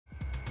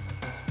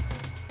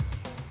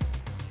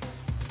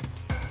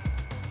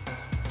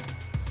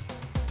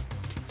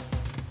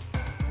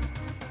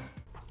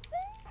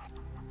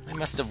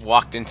must have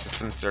walked into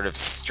some sort of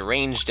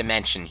strange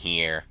dimension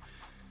here.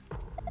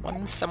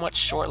 One somewhat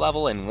short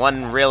level and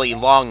one really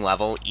long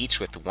level,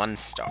 each with 1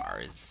 star.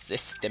 Is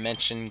this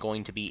dimension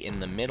going to be in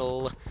the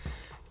middle?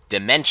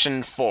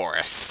 Dimension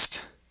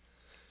Forest.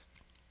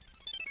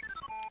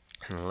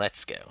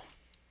 Let's go.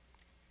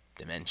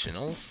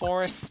 Dimensional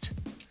Forest.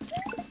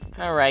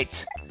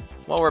 Alright.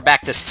 Well, we're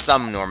back to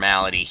some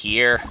normality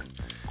here.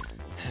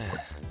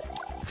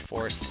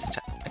 Forest,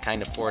 a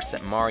kind of forest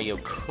that Mario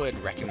could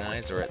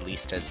recognize, or at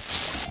least has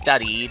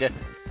studied. A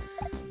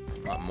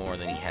lot more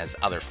than he has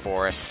other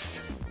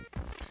forests.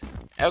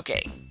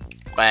 Okay.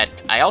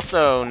 But I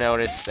also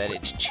noticed that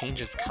it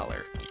changes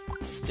color.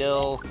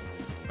 Still,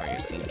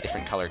 Mario's seeing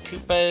different colored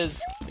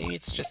Koopas. Maybe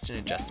it's just an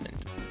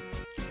adjustment.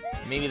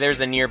 Maybe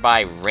there's a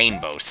nearby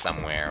rainbow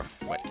somewhere.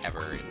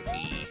 Whatever it would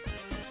be.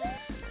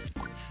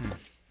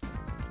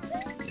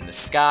 In the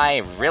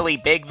sky, really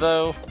big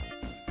though.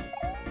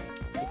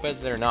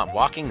 Koopas that are not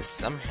walking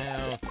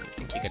somehow. I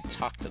think you could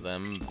talk to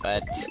them,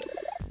 but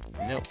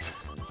nope.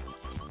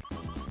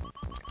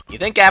 You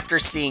think after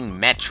seeing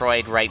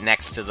Metroid right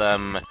next to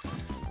them,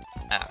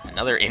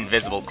 another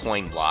invisible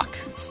coin block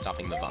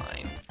stopping the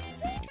vine.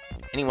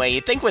 Anyway,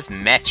 you'd think with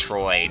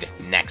Metroid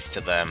next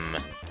to them,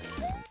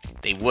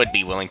 they would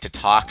be willing to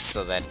talk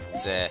so that,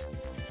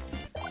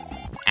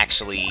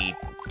 actually,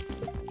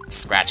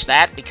 scratch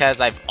that, because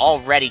I've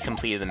already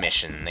completed the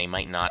mission. They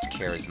might not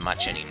care as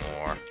much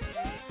anymore.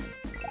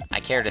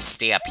 I care to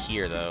stay up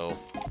here, though.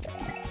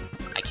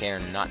 I care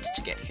not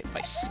to get hit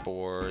by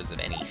spores of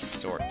any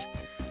sort.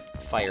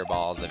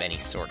 Fireballs of any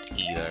sort,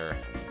 either.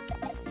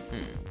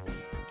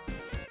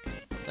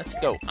 Let's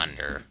go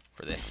under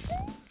for this.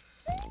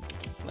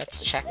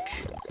 Let's check,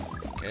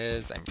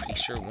 because I'm pretty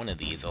sure one of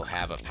these will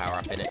have a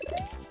power-up in it.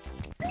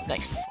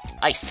 Nice.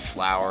 Ice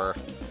flower.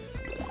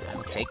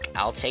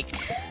 I'll take.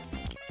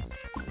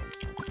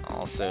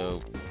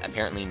 Also,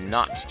 apparently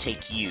not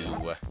take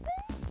you.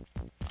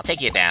 I'll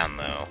take you down,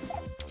 though.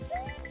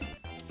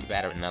 Too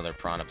bad another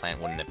piranha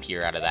plant wouldn't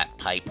appear out of that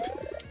pipe,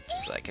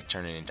 just so I could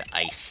turn it into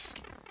ice.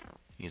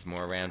 Use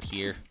more around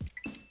here.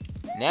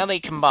 Now they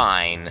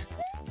combine.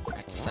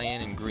 Back to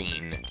cyan and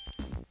green.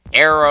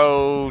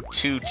 Arrow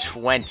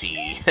 220.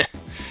 Is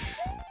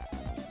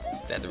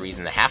that the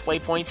reason the halfway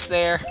point's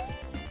there?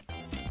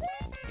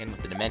 Again,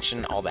 with the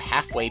dimension, all the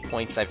halfway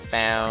points I've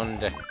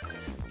found,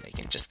 I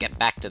can just get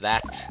back to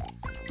that.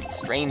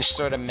 Strange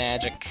sort of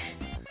magic.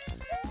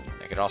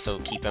 I could also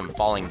keep him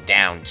falling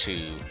down, too.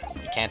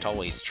 You can't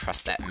always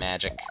trust that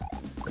magic.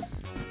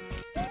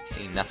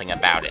 Say nothing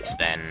about it,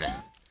 then.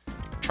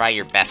 Try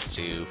your best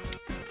to.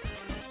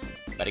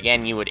 But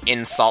again, you would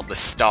insult the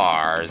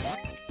stars.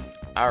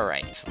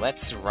 Alright,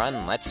 let's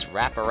run, let's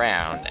wrap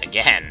around.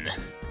 Again.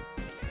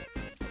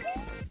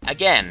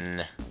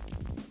 Again.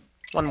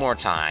 One more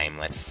time,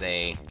 let's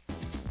say.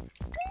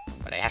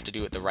 But I have to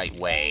do it the right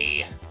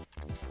way.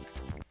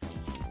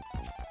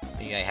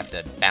 Maybe I have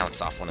to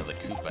bounce off one of the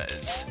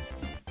Koopas.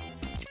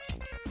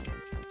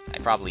 I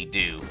probably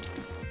do.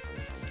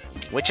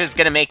 Which is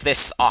gonna make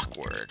this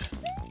awkward.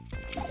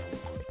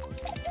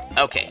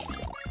 Okay.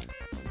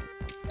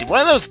 Did one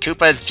of those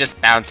Koopas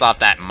just bounce off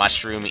that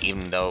mushroom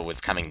even though it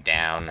was coming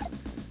down?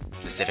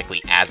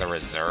 Specifically as a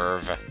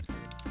reserve?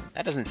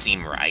 That doesn't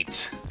seem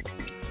right.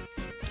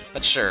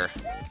 But sure.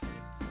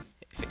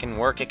 If it can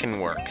work, it can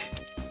work.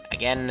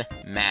 Again,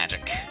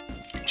 magic.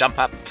 Jump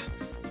up.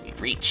 We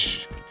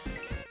reach.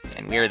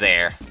 And we're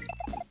there.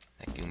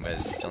 That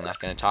Goomba's still not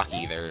gonna talk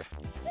either.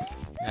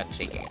 Not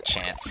taking a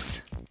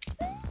chance.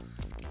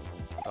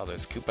 All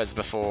those Koopas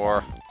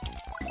before.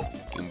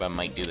 Goomba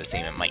might do the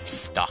same. It might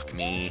stalk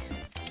me.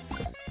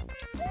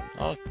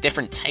 Oh,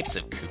 different types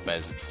of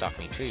Koopas that stalk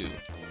me, too.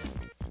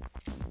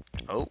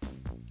 Oh.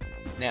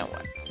 Now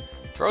what?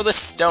 Throw the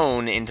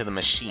stone into the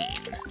machine.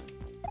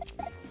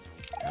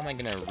 How am I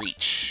gonna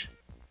reach?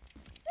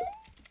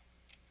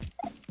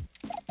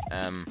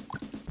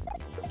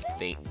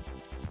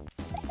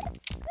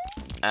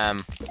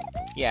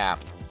 Yeah.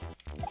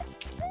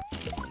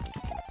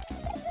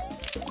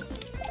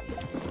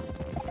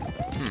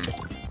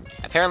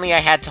 Apparently I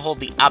had to hold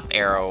the up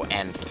arrow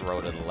and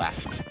throw to the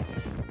left.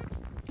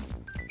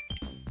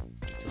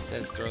 Still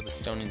says throw the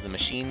stone into the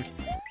machine.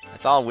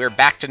 That's all, we're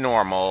back to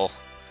normal.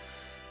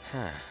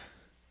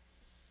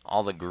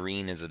 All the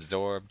green is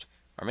absorbed.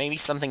 Or maybe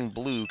something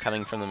blue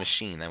coming from the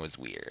machine, that was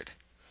weird.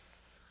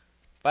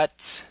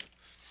 But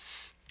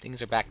things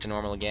are back to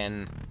normal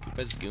again.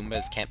 Koopas,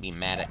 Goombas can't be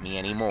mad at me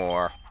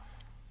anymore.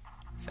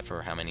 Except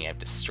for how many I've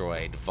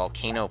destroyed.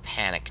 Volcano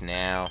Panic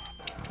now.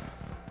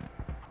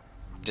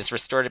 Just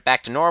restored it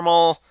back to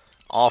normal,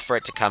 all for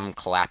it to come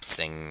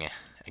collapsing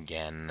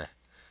again.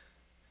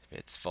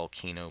 It's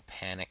Volcano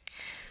Panic.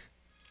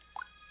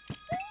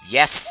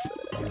 Yes,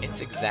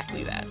 it's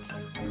exactly that.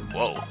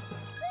 Whoa.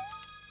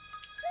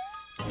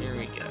 Here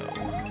we go.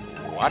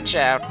 Watch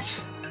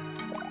out.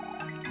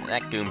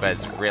 That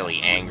Goomba's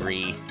really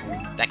angry.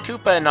 That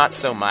Koopa, not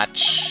so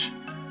much.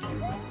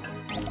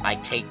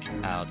 I'll take...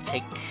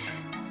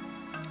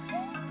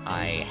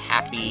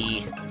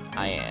 Happy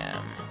I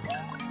am.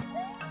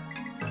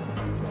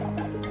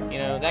 You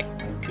know, that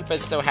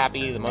Koopa's so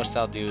happy, the most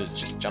I'll do is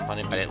just jump on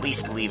it, but at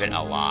least leave it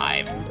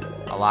alive.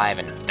 Alive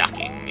and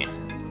ducking.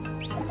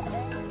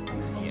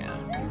 Yeah.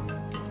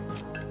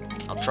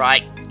 I'll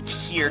try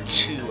here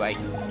too,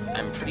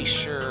 I'm pretty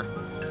sure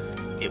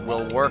it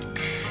will work.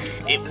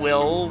 It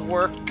will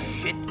work.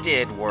 It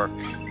did work.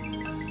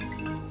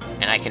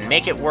 And I can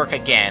make it work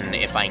again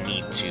if I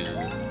need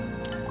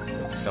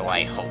to. So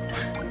I hope.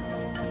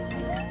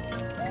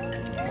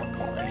 More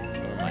coins,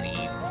 more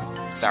money.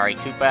 Sorry,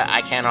 Koopa,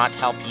 I cannot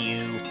help you.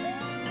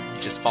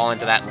 You just fall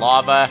into that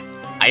lava.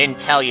 I didn't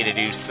tell you to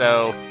do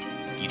so.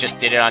 You just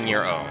did it on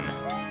your own.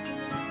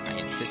 I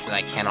insist that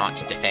I cannot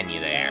defend you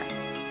there.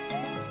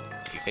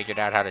 If you figured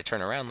out how to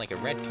turn around like a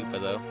red Koopa,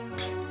 though.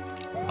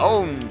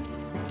 Oh!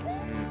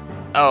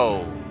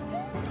 Oh.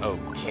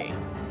 Okay.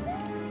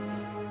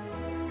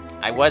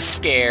 I was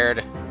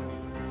scared.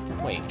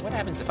 Wait, what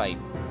happens if I...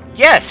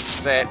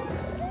 Yes!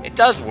 It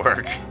does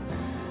work.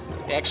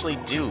 They actually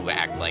do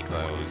act like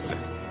those.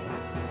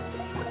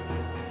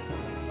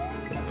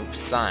 Oops,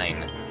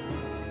 sign.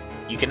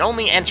 You can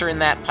only enter in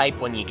that pipe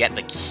when you get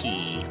the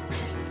key.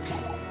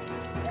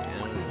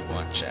 Oh,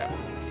 watch out.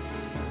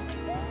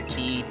 The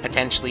key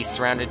potentially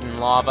surrounded in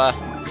lava.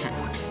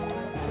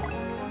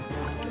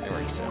 There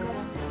we go.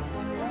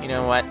 You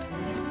know what?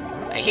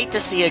 I hate to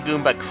see a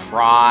Goomba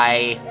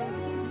cry,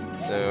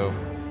 so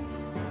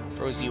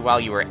froze you while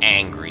you were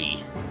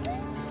angry.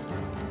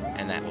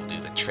 And that will do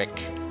the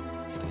trick,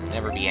 so you'll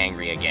never be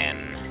angry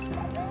again.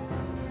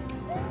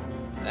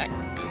 That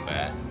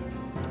Goomba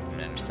doesn't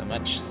matter so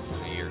much,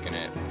 so you're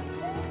gonna...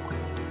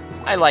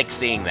 I like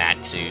seeing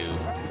that too.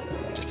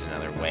 Just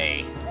another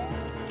way.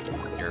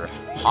 You're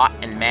hot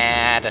and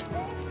mad.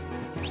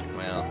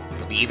 Well,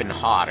 you'll be even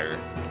hotter.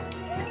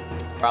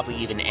 Probably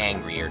even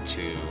angrier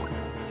too.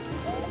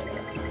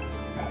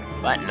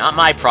 But not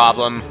my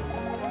problem.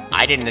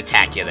 I didn't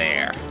attack you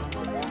there.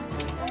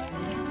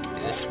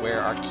 Is this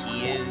where our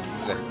key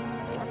is?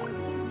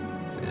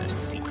 Is it a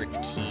secret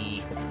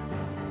key?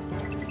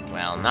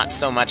 Well, not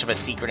so much of a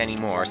secret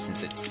anymore,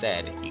 since it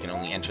said you can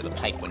only enter the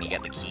pipe when you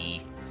get the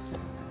key.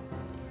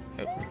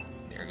 Oh,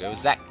 there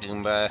goes that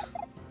Goomba.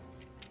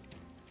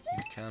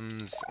 Here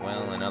comes,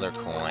 well, another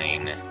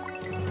coin.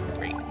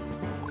 Great.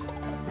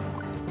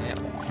 Yeah,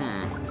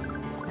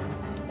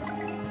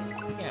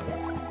 Yeah.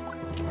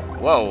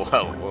 Whoa,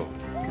 whoa, whoa.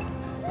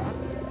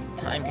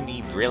 Time can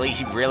be really,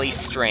 really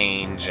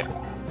strange.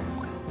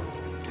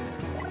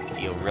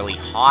 Feel really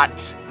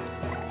hot.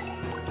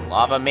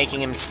 Lava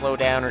making him slow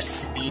down or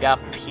speed up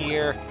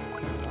here.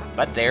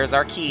 But there's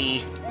our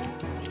key.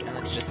 And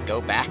let's just go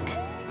back.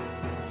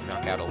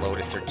 Knock out a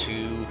Lotus or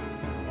two.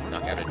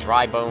 Knock out a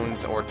Dry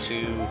Bones or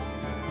two.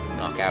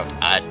 Knock out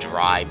a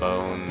Dry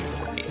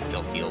Bones. I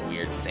still feel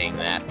weird saying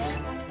that.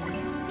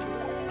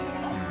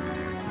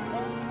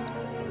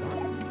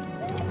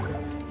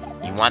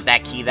 You want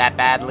that key that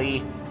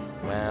badly?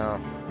 Well,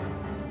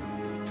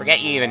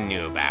 forget you even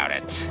knew about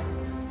it.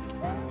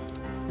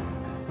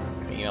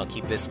 Maybe I'll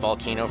keep this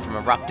volcano from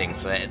erupting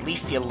so that at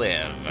least you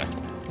live.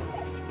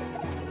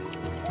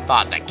 It's a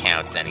thought that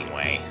counts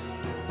anyway.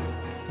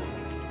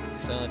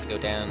 So let's go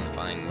down and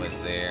find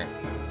what's there.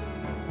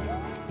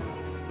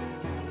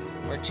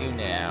 Where to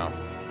now?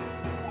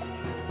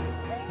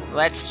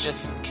 Let's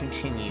just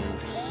continue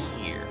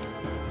here.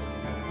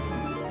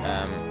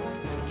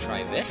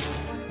 Try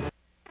this.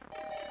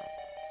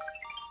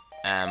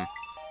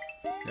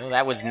 No,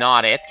 that was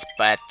not it,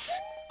 but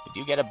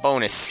we do get a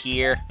bonus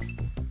here.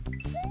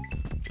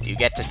 We do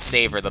get to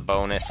savor the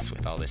bonus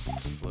with all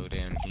this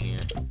slowdown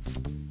here.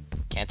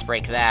 Can't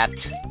break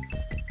that,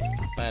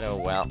 but oh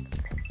well.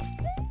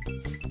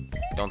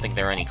 Don't think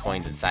there are any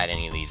coins inside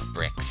any of these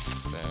bricks,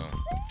 so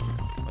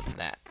it wasn't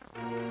that.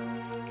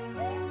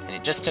 And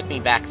it just took me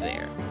back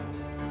there.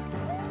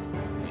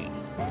 Wait,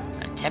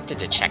 I'm tempted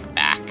to check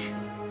back.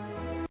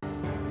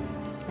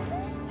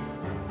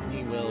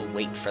 We'll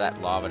wait for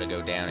that lava to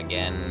go down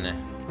again.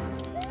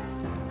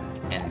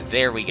 And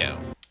there we go.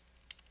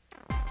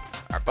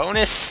 Our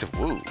bonus,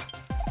 woo.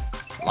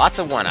 Lots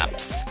of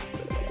one-ups.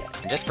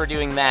 And just for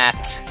doing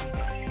that,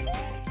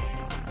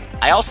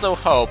 I also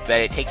hope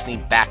that it takes me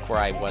back where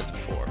I was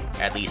before.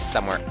 At least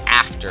somewhere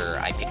after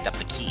I picked up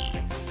the key.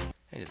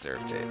 I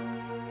deserved it.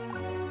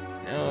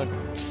 No,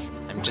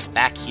 I'm just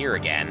back here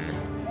again.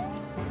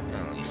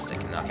 Well, at least I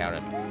can knock out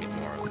a bit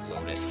more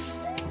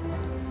Lotus.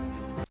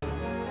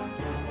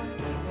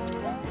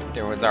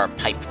 There was our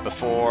pipe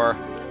before.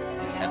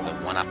 We had the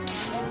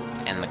one-ups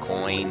and the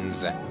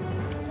coins.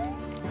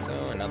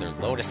 So another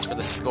Lotus for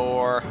the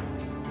score.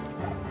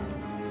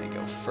 I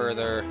go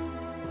further.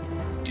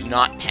 Do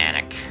not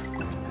panic.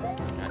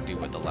 Do not do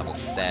what the level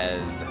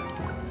says.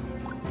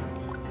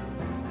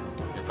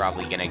 You're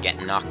probably gonna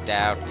get knocked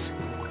out.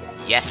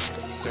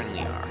 Yes, you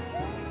certainly are.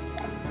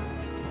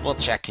 We'll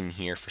check in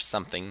here for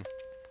something.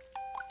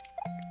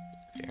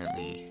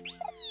 Apparently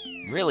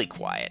really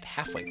quiet.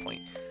 Halfway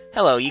point.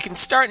 Hello, you can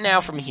start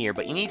now from here,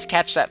 but you need to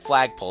catch that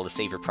flagpole to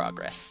save your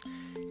progress.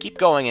 Keep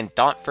going and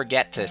don't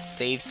forget to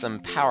save some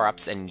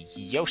power-ups and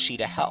Yoshi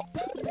to help.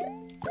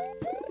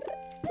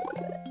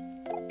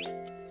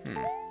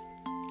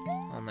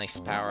 nice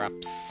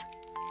power-ups.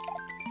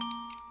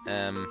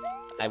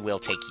 I will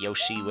take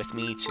Yoshi with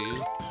me,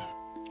 too.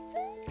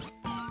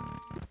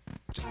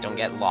 Just don't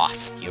get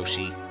lost,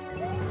 Yoshi.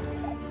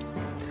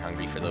 You're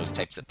hungry for those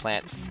types of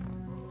plants.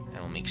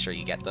 I will make sure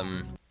you get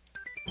them.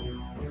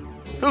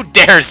 Who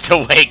dares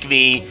to wake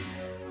me?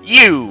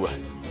 You!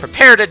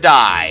 Prepare to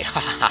die! Ha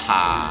ha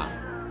ha!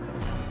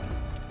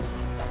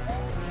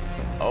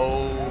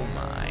 Oh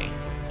my.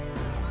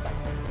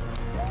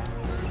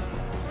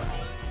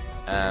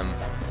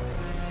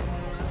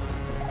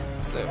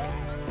 So...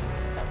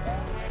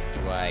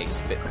 do I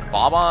spit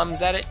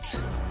bob-bombs at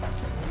it?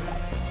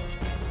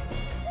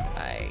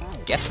 I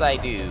guess I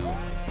do.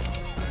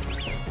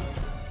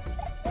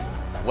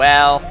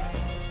 Well,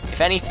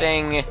 if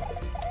anything,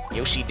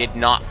 Yoshi did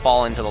not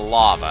fall into the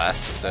lava,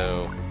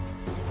 so...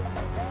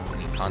 is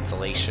any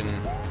consolation?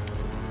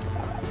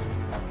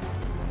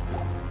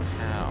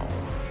 How?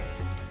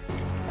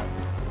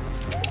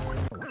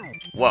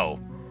 Whoa.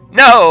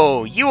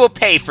 No! You will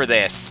pay for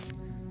this!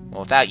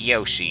 Well, without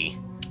Yoshi.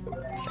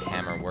 Guess the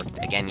hammer worked.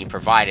 Again, you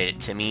provided it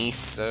to me,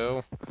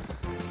 so...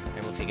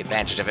 I will take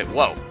advantage of it.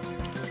 Whoa!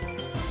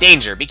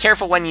 Danger! Be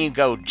careful when you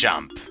go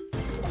jump.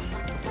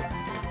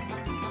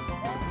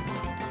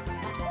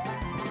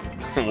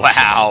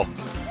 Wow!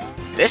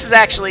 This is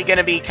actually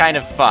gonna be kind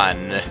of fun.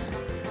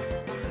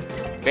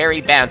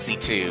 Very bouncy,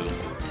 too.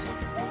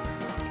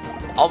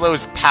 All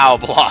those POW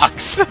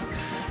blocks.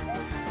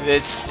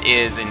 This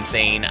is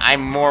insane.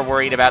 I'm more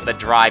worried about the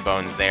dry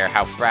bones there,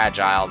 how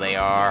fragile they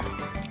are.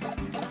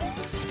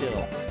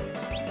 Still.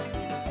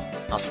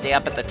 I'll stay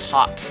up at the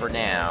top for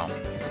now.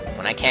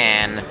 When I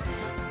can.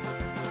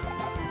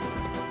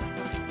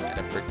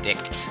 Gotta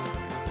predict.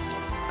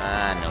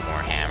 No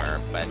more hammer,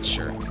 but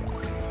sure.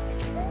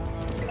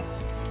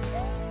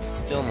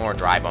 Still more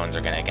dry bones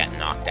are gonna get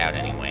knocked out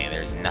anyway.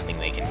 There's nothing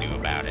they can do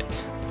about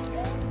it.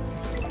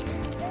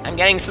 I'm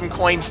getting some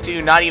coins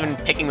too, not even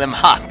picking them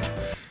up.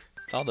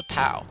 It's all the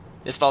POW.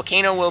 This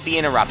volcano will be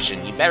an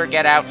eruption. You better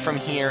get out from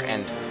here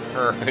and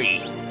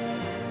hurry.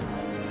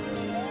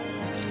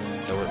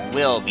 So it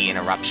will be an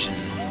eruption.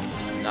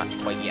 Just not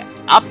quite yet.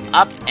 Up,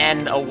 up,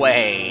 and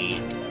away.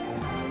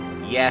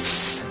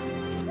 Yes.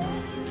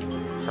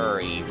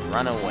 Hurry,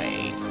 run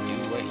away. Do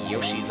what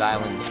Yoshi's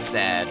Island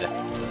said.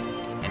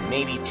 And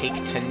maybe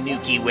take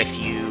Tanuki with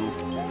you.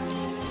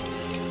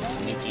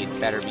 Tanuki had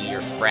better be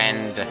your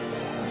friend.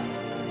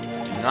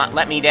 Do not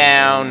let me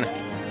down.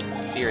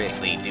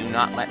 Seriously, do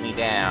not let me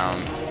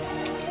down.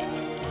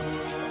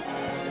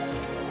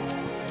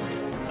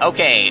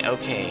 Okay,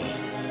 okay.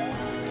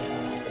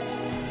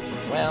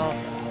 Well,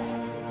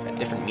 got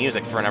different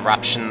music for an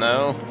eruption,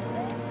 though.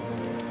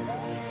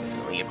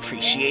 Definitely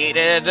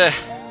appreciated.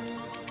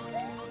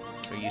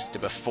 So used to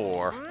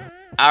before.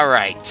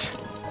 Alright.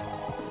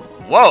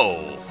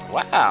 Whoa!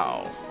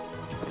 Wow!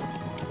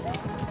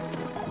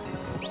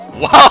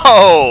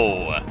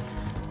 Whoa!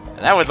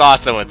 That was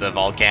awesome with the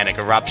volcanic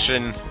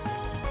eruption.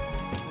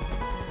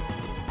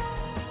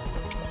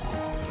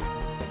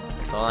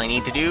 So all I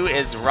need to do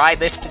is ride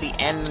this to the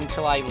end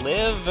until I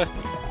live.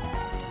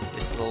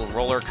 This little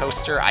roller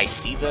coaster. I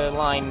see the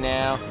line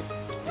now.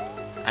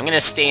 I'm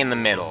gonna stay in the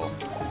middle.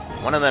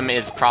 One of them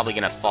is probably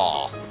gonna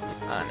fall.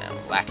 Oh no,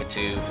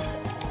 Lakitu.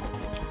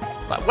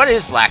 But what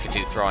is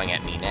Lakitu throwing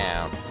at me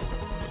now?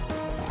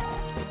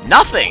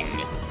 Nothing!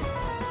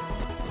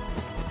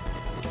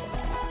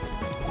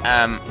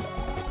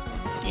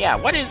 Yeah,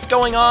 what is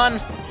going on?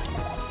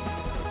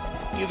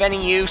 You have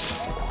any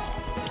use?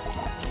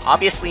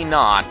 Obviously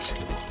not.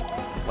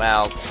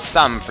 Well,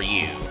 some for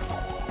you.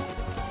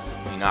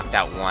 We knocked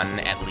out one,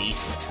 at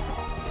least.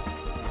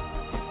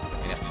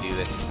 I'm gonna have to do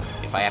this.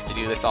 If I have to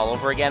do this all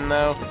over again,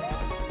 though,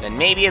 then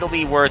maybe it'll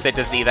be worth it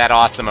to see that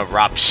awesome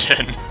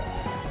eruption.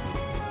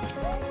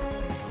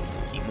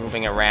 Keep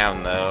moving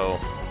around, though.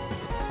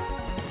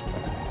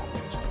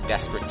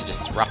 Desperate to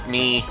disrupt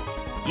me.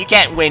 You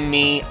can't win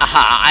me.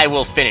 Aha, I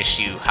will finish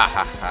you. Ha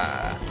ha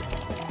ha.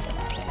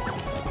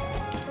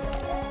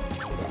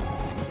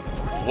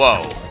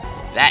 Whoa,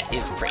 that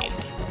is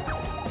crazy.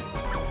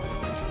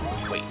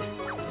 Wait,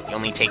 you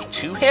only take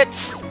 2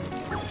 hits?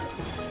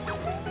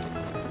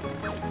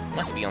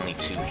 Must be only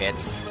 2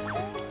 hits.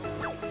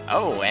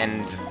 Oh,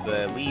 and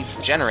the leaves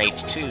generate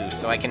too,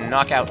 so I can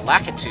knock out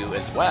Lakitu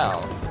as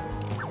well.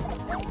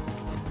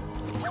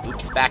 This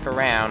loops back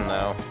around,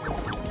 though.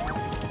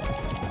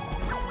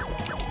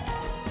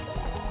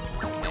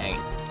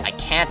 I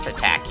can't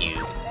attack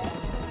you.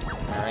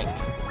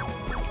 Alright.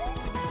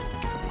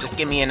 Just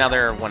give me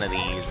another one of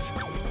these.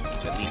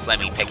 To at least let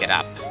me pick it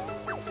up.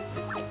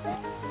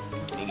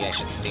 Maybe I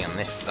should stay on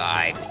this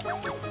side.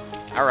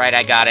 Alright,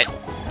 I got it.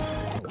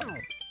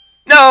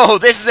 No!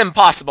 This is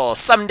impossible!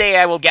 Someday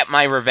I will get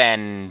my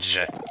revenge!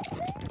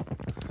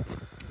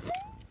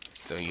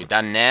 So you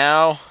done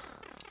now?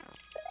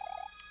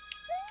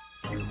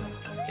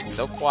 It's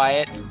so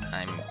quiet.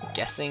 I'm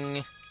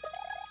guessing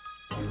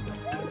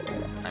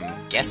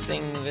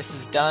this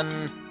is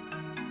done.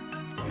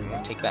 I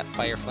won't take that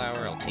fire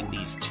flower, I'll take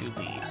these 2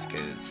 leaves,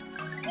 because...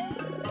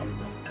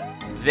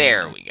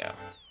 There we go.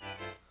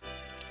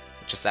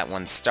 Just that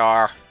 1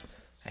 star.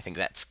 I think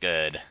that's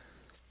good.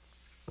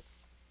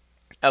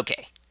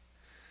 Okay.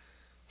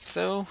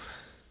 So,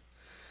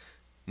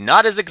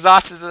 not as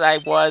exhausted as I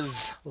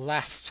was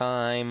last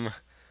time,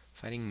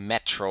 fighting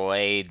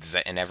Metroids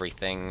and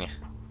everything.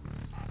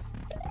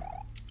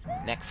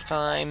 Next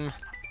time,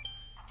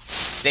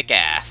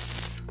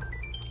 sick-ass.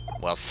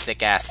 Well,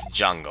 sick-ass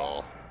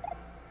jungle.